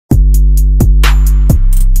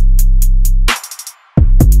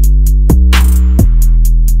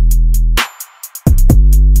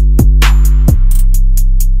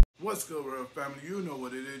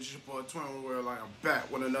boy Twin World. I'm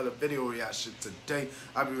back with another video reaction today.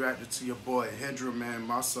 I'll be reacting to your boy Hidra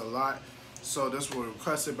MUSALLAT. So this was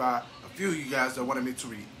requested by a few of you guys that wanted me to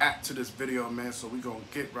react to this video, man. So we gonna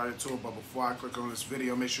get right into it. But before I click on this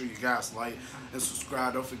video, make sure you guys like and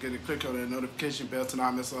subscribe. Don't forget to click on the notification bell to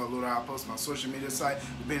not miss all the I post my social media site.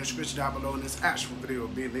 It'll be in the description down below, and this actual video will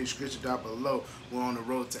be in the description down below. We're on the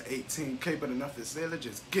road to 18K, but enough is said. Let's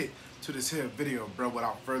just get to this here video, bro,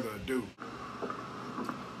 without further ado.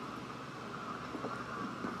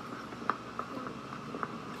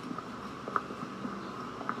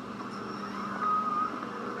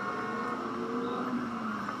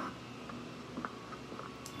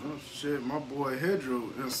 Oh shit, my boy Hidra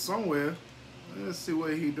is somewhere. Let's see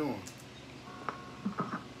what he doing.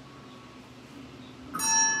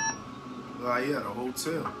 Oh yeah, the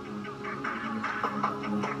hotel.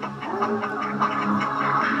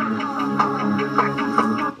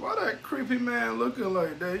 Why that creepy man looking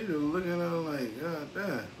like that? He just looking at him like, god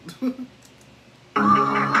damn.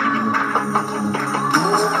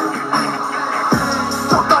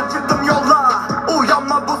 Çoktan çıktım yola,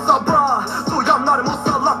 uyanma bu sabah. Duyanlar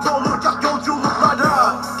musallat olacak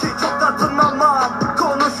yolculuklara. Ki çok da tınlamam,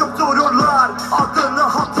 konuşup dururlar. Adını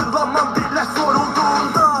hatırlamam bile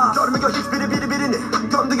sorulduğunda. Görmüyor hiçbiri birini,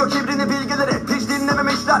 gömdüyor kibrini bilgileri. Hiç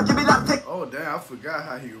dinlememişler gibiler tek. Oh damn, I forgot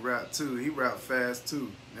how he rapped too. He rapped fast too.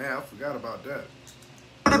 Man, I forgot about that.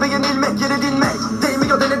 Beğenilmek, yeri dinmek.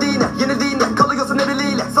 Değmiyor denediğine, yenildiğine. Kalıyorsun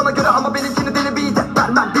eriliğiyle. Sana göre ama benimkini deli bir de.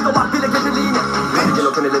 Vermem $1 bile geceliğine. Vericin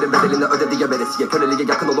o könelerin bedelini öde diye veresiye. Köleliğe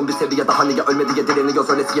yakın olun bir seviye. Daha niye ölme diye direniyor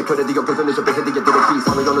söylesiye. Köre diyor gözünü söpe hediye direkt.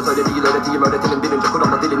 Sana onu söyle değil öğreteyim. Öğretinin birinci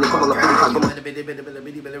kuralına dilini kovalıp bir kalbim.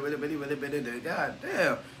 God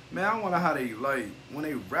damn. Man, I wonder how they, like, when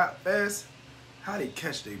they rap fast, how they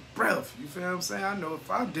catch their breath. You feel what I'm saying? I know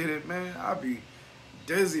if I did it, man, I'd be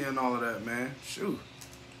dizzy and all of that, man. Shoot.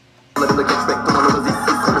 Geçmek dumanımız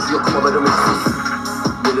işsiz, konuşuyor kumalarım işsiz.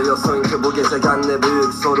 Biliyorsun ki bu gezegende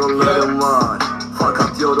büyük sorunlarım var.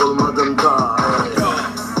 Fakat yorulmadım da.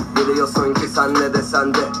 Biliyorsun ki sen ne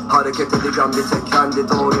desen de hareket edeceğim bir tek kendi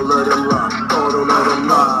doğrularımla.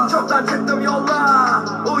 Çoktan çıktım yola,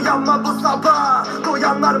 uyanma bu sabah.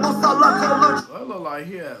 Duyanlar musallat olur. I look like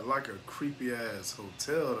he had like a creepy ass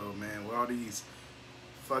hotel though, man, with all these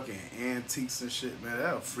fucking antiques and shit, man.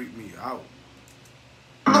 That'll freak me out.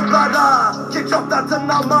 Ki çok da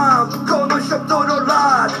tınlamam, konuşup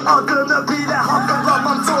dururlar. Adını bile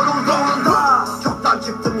hatırlamam sorulduğunda. Çoktan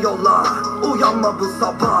çıktım yola, uyanma bu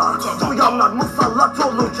sabah. Duyanlar musallat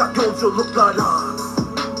olacak yolculuklara.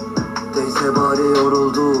 Değse bari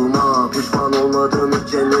yorulduğuma, pişman olmadım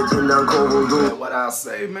hiç cennetinden kovuldum. What I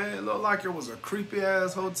say, man, it looked like it was a creepy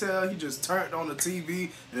ass hotel. He just turned on the TV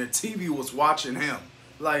and the TV was watching him.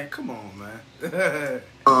 Like, come on, man.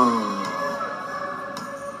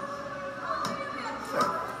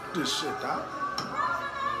 This shit out.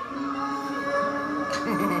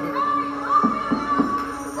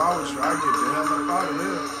 If I was you, I'd get the hell up out of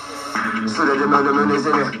here. Sürerim ölümün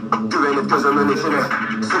izini, güvenip gözümün içine.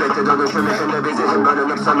 Sürekli dönüşüm içinde bir zihin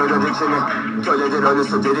bölünüp sömürür içini. Köledir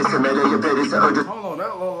ölüsü dirisi, meleği perisi ödü. Hold on,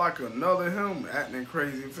 that looked like another him acting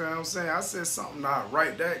crazy, you feel what I'm saying? I said something not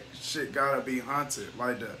right, that shit gotta be haunted,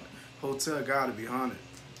 like the hotel gotta be haunted.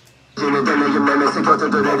 Yine deneyimlemesi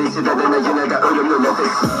kötüdür her ikisi de dene yine de ölümlü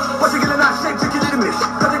nefes. Başa gelen her şey çekilirmiş.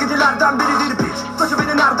 Kategorilerden biridir bir. Taşı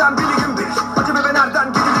beni nereden bileyim bir. Acaba ben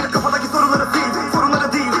nereden gidilir. Kafadaki soruları değil,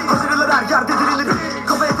 sorunları değil. Başarılar her yerde dirilir.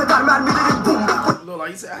 Kafaya eder mermilerin bum. Look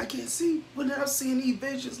like he said, I can't see when I'm seeing these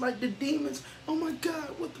visions like the demons. Oh my God,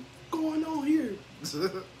 what the going on here?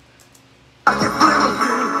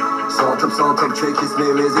 Saltıp çek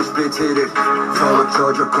ismimiz iş bitirir. Çoluk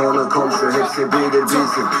çocuk konu komşu hepsi bilir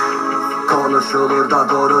bizim. Konuşulur da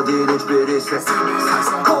doğru değil hiçbirisi.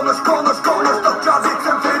 Konuştukça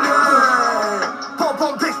bitsin film.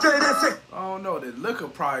 Pom dişlerisi. I don't know, the liquor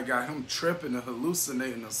probably got him tripping and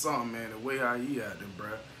hallucinating or something, man, the way how he acting,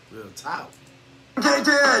 bruh. Real top.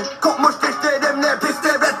 Gecen kopmuş dişlerimle pis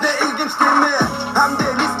devlet ne ilginç değil mi? Hem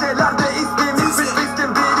de listelerde ismimiz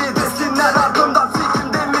bitmiştim biri. Desinler ardından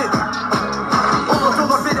sikimde mi?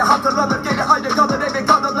 Unutulur biri hatırlanır geri ayrı kalır evi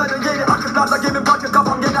kadınların yeri. Akışlarda gemi kaçır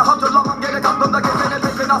kafam gene hatırlamam gene aklımda geçene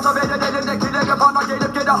tek bir nasa verin elindekileri bana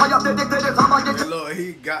gelip gene hayat dedikleri zaman geçir. Look,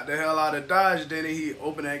 he got the hell out of Dodge, then he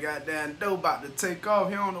opened that goddamn door about to take off.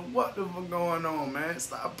 He don't know what the fuck going on, man.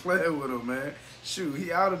 Stop playing with him, man. Shoot,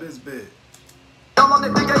 he out of this bed. Yalan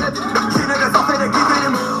etti gene yine de zafere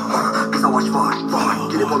gidelim. Bir savaş var,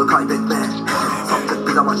 gidip onu kaybetme. Saptık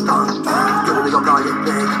biz amaçtan, görünüyor gayet.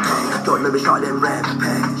 Görmemiş alem rap,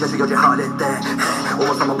 yaşıyor cehalette.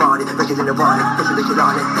 Olmasama bari ve kendini var et, peşindeki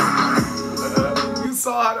lanette. You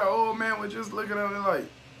saw how the looking at it like,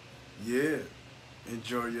 yeah,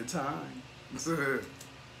 enjoy your time.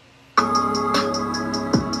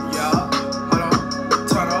 Yeah, hold on,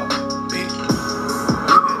 turn up, bitch.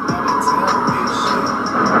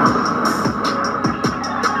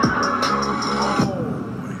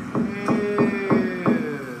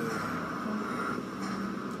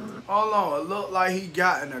 Hold on, it looked like he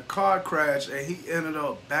got in a car crash and he ended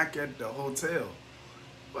up back at the hotel.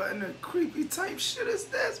 What in the creepy type shit is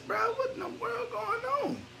this, bro? What in the world going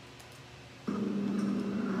on?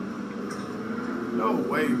 No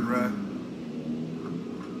way, bro.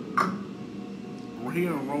 We're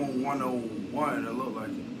here in room 101, it looked like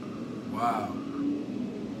it. Wow.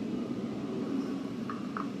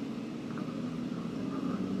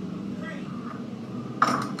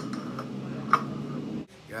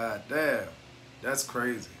 God damn, that's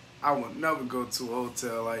crazy. I would never go to a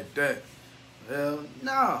hotel like that. Hell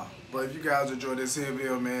nah. But if you guys enjoyed this here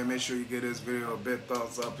video, man, make sure you give this video a big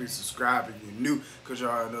thumbs up. Please subscribe if you're new, because you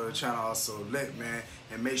already know the channel also lit, man.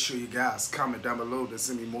 And make sure you guys comment down below to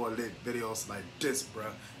send me more lit videos like this,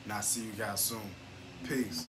 bruh. And I'll see you guys soon. Peace.